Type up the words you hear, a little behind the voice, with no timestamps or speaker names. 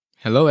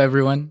Hello,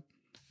 everyone.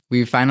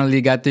 We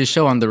finally got this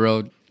show on the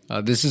road.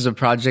 This is a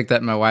project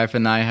that my wife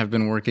and I have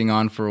been working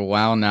on for a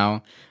while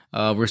now.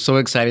 We're so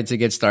excited to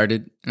get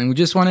started. And we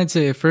just wanted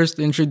to first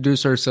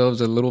introduce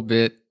ourselves a little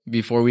bit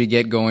before we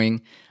get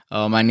going.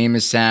 My name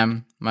is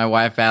Sam. My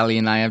wife, Allie,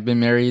 and I have been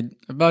married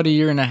about a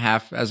year and a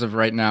half as of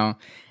right now.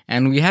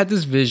 And we had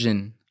this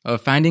vision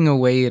of finding a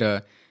way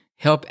to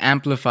help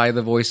amplify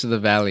the voice of the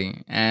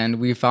Valley. And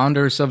we found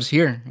ourselves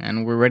here,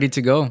 and we're ready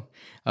to go.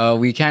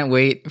 We can't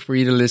wait for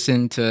you to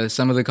listen to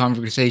some of the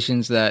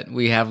conversations that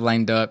we have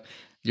lined up.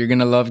 You're going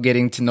to love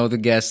getting to know the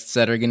guests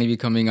that are going to be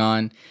coming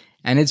on.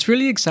 And it's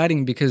really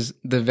exciting because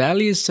the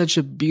Valley is such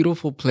a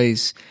beautiful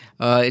place,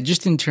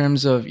 just in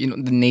terms of,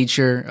 the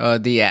nature,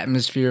 the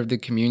atmosphere of the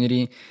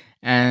community.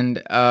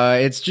 And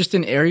it's just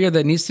an area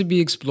that needs to be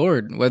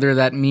explored, whether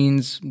that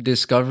means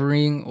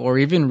discovering or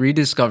even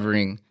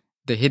rediscovering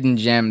the hidden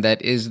gem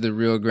that is the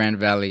Rio Grande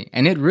Valley.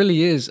 And it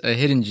really is a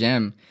hidden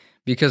gem.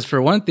 Because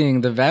for one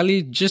thing, the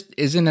Valley just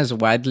isn't as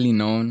widely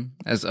known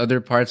as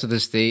other parts of the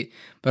state,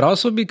 but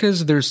also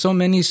because there's so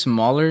many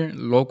smaller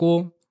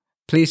local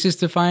places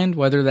to find,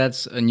 whether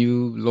that's a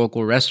new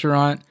local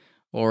restaurant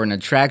or an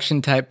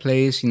attraction type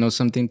place,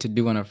 something to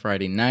do on a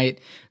Friday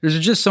night. There's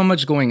just so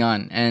much going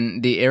on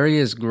and the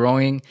area is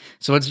growing.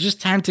 So it's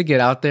just time to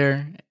get out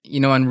there,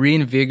 and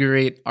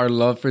reinvigorate our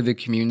love for the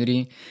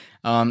community.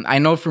 I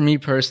know for me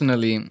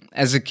personally,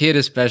 as a kid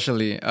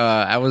especially,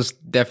 I was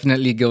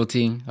definitely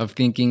guilty of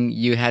thinking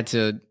you had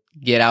to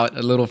get out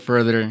a little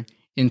further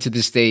into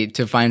the state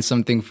to find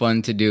something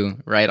fun to do,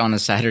 right, on a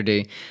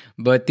Saturday.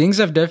 But things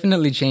have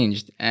definitely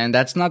changed, and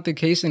that's not the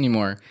case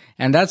anymore.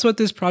 And that's what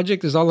this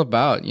project is all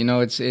about.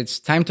 It's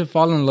time to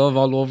fall in love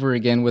all over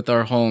again with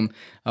our home.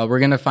 We're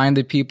going to find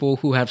the people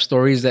who have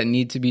stories that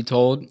need to be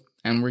told,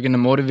 and we're going to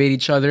motivate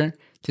each other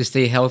to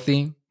stay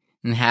healthy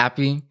and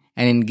happy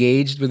and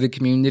engaged with the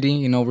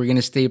community. We're going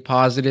to stay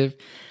positive.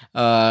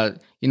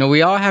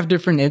 We all have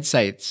different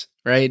insights,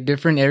 right?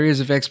 Different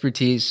areas of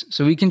expertise.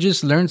 So we can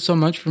just learn so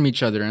much from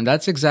each other. And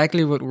that's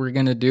exactly what we're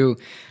going to do.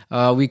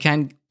 We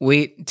can't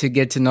wait to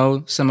get to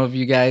know some of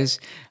you guys.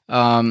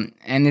 And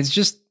it's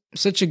just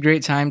such a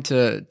great time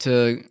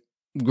to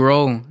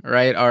grow,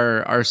 right?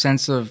 Our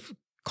sense of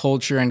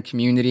culture and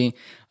community.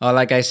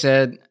 Like I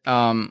said,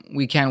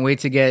 we can't wait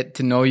to get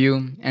to know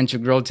you and to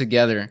grow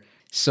together.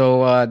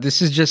 So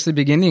this is just the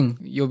beginning.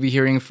 You'll be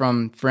hearing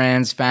from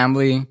friends,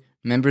 family,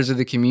 members of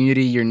the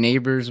community, your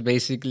neighbors,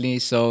 basically.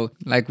 So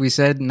like we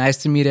said, nice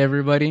to meet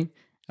everybody.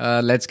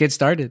 Let's get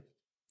started.